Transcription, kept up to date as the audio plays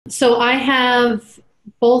So I have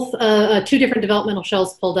both two different developmental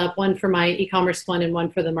shells pulled up, one for my e-commerce one and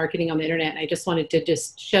one for the marketing on the internet. And I just wanted to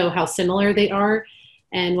just show how similar they are.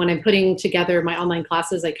 And when I'm putting together my online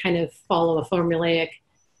classes, I kind of follow a formulaic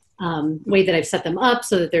way that I've set them up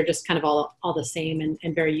so that they're just kind of all the same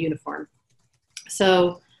and very uniform.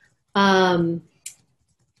 So what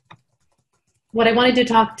I wanted to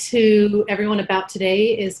talk to everyone about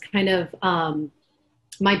today is kind of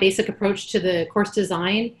my basic approach to the course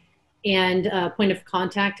design and point of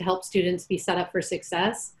contact to help students be set up for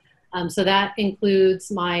success. So that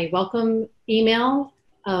includes my welcome email,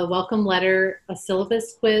 a welcome letter, a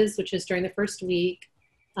syllabus quiz, which is during the first week,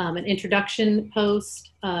 an introduction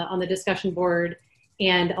post on the discussion board,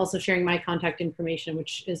 and also sharing my contact information,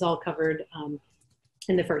 which is all covered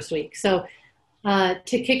in the first week. So to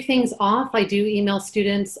kick things off, I do email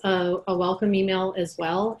students a welcome email as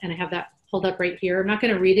well, and I have that pulled up right here. I'm not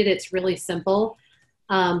going to read it, it's really simple,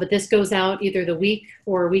 but this goes out either the week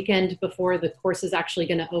or weekend before the course is actually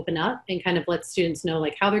going to open up and kind of let students know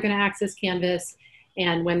like how they're going to access Canvas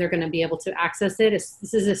and when they're going to be able to access it.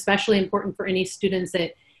 This is especially important for any students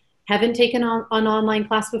that haven't taken on an online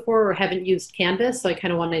class before or haven't used Canvas. So I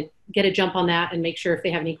kind of want to get a jump on that and make sure if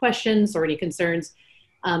they have any questions or any concerns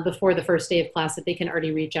before the first day of class that they can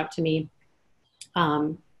already reach out to me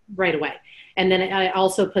right away. And then I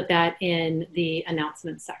also put that in the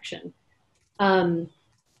announcements section.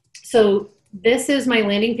 So this is my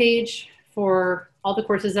landing page for all the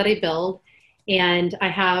courses that I build. And I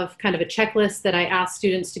have kind of a checklist that I ask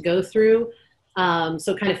students to go through.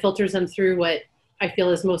 So it kind of filters them through what I feel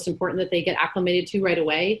is most important that they get acclimated to right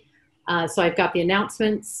away. So I've got the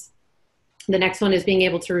announcements. The next one is being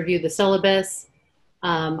able to review the syllabus.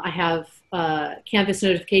 I have Canvas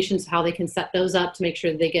notifications, how they can set those up to make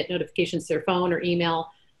sure that they get notifications to their phone or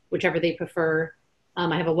email, whichever they prefer.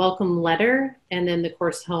 I have a welcome letter and then the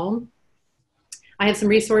course home. I have some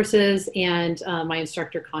resources and my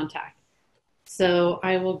instructor contact. So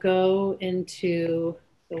I will go into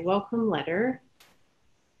the welcome letter.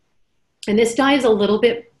 And this dives a little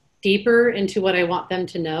bit deeper into what I want them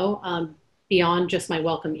to know beyond just my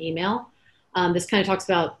welcome email. This kind of talks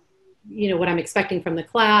about what I'm expecting from the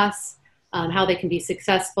class, how they can be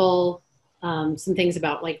successful, some things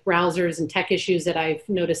about like browsers and tech issues that I've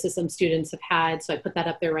noticed that some students have had. So I put that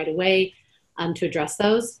up there right away to address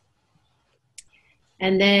those.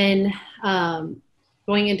 And then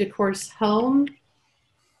going into course home,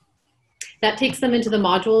 that takes them into the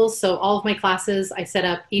modules. So all of my classes I set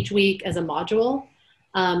up each week as a module.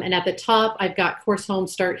 And at the top, I've got course home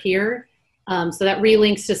start here. So that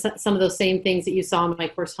relinks to some of those same things that you saw on my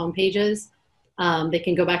course home pages. They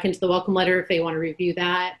can go back into the welcome letter if they want to review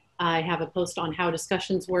that. I have a post on how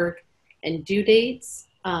discussions work and due dates.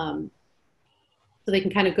 So they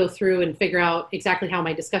can kind of go through and figure out exactly how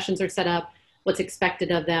my discussions are set up, what's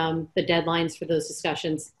expected of them, the deadlines for those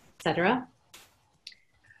discussions, etc.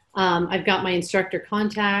 I've got my instructor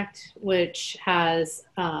contact, which has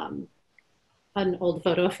an old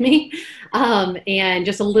photo of me and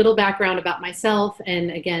just a little background about myself,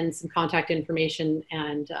 and again, some contact information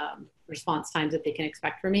and response times that they can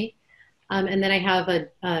expect from me. And then I have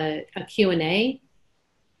a Q&A.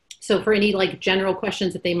 So for any like general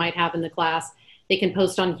questions that they might have in the class, they can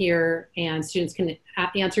post on here and students can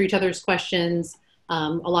answer each other's questions. A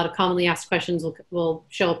lot of commonly asked questions will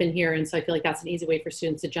show up in here. And so I feel like that's an easy way for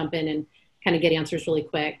students to jump in and kind of get answers really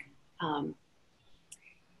quick.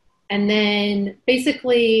 And then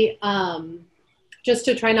basically, just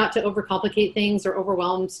to try not to overcomplicate things or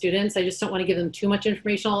overwhelm students, I just don't want to give them too much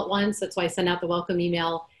information all at once. That's why I send out the welcome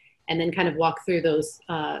email and then kind of walk through those,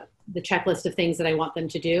 the checklist of things that I want them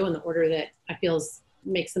to do in the order that I feel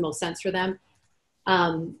makes the most sense for them.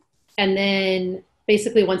 And then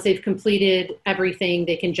basically once they've completed everything,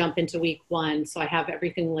 they can jump into week one. So I have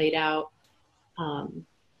everything laid out on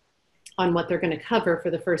what they're going to cover for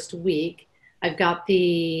the first week. I've got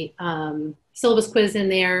the syllabus quiz in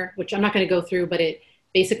there, which I'm not going to go through, but it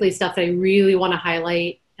basically stuff that I really want to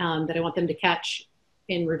highlight that I want them to catch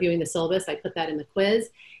in reviewing the syllabus. I put that in the quiz,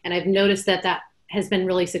 and I've noticed that that has been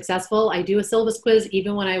really successful. I do a syllabus quiz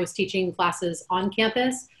even when I was teaching classes on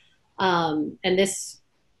campus, and this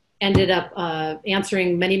ended up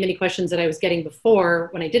answering many, many questions that I was getting before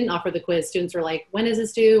when I didn't offer the quiz. Students were like, when is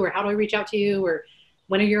this due? Or how do I reach out to you? Or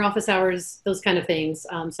when are your office hours? Those kind of things.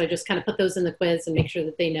 So I just kind of put those in the quiz and make sure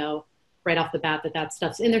that they know right off the bat that that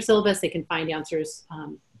stuff's in their syllabus. They can find answers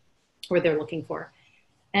where they're looking for.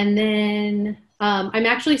 And then I'm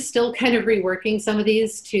actually still kind of reworking some of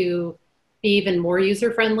these to be even more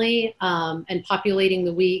user-friendly and populating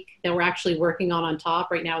the week that we're actually working on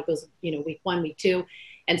top. Right now it goes, week 1, week 2.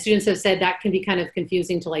 And students have said that can be kind of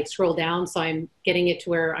confusing to like scroll down. So I'm getting it to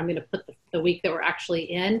where I'm going to put the week that we're actually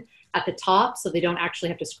in at the top, so they don't actually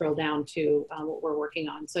have to scroll down to what we're working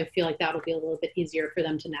on. So I feel like that'll be a little bit easier for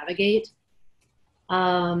them to navigate.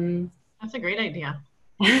 That's a great idea.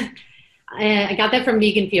 I got that from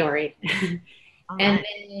Megan Fiore. All And right.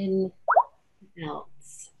 then what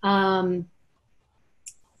else? I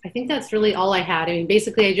think that's really all I had. I mean,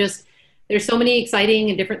 basically, there's so many exciting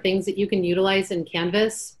and different things that you can utilize in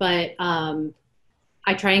Canvas, but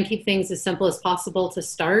I try and keep things as simple as possible to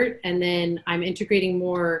start. And then I'm integrating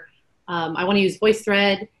more. I want to use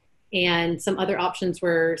VoiceThread and some other options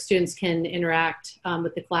where students can interact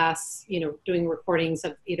with the class, you know, doing recordings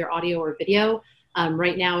of either audio or video.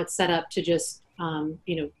 Right now it's set up to just,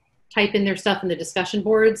 you know, type in their stuff in the discussion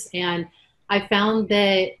boards. And I found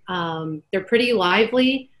that they're pretty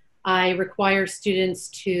lively. I require students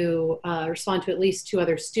to respond to at least 2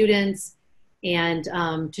 other students, and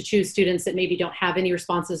to choose students that maybe don't have any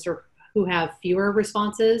responses or who have fewer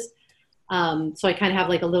responses. So I kind of have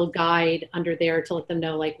like a little guide under there to let them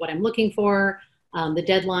know like what I'm looking for, the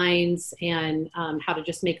deadlines, and how to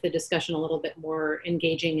just make the discussion a little bit more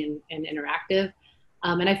engaging and interactive.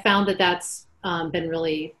 And I found that that's been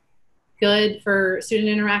really good for student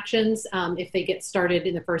interactions if they get started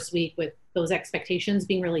in the first week with those expectations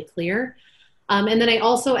being really clear. And then I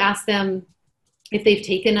also ask them if they've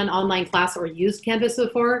taken an online class or used Canvas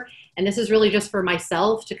before. And this is really just for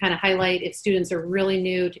myself to kind of highlight if students are really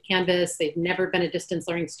new to Canvas, they've never been a distance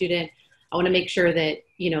learning student. I want to make sure that,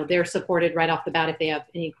 you know, they're supported right off the bat if they have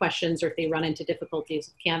any questions or if they run into difficulties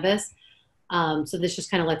with Canvas. So this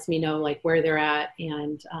just kind of lets me know like where they're at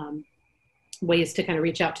and ways to kind of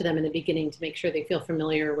reach out to them in the beginning to make sure they feel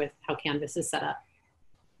familiar with how Canvas is set up.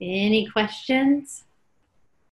 Any questions?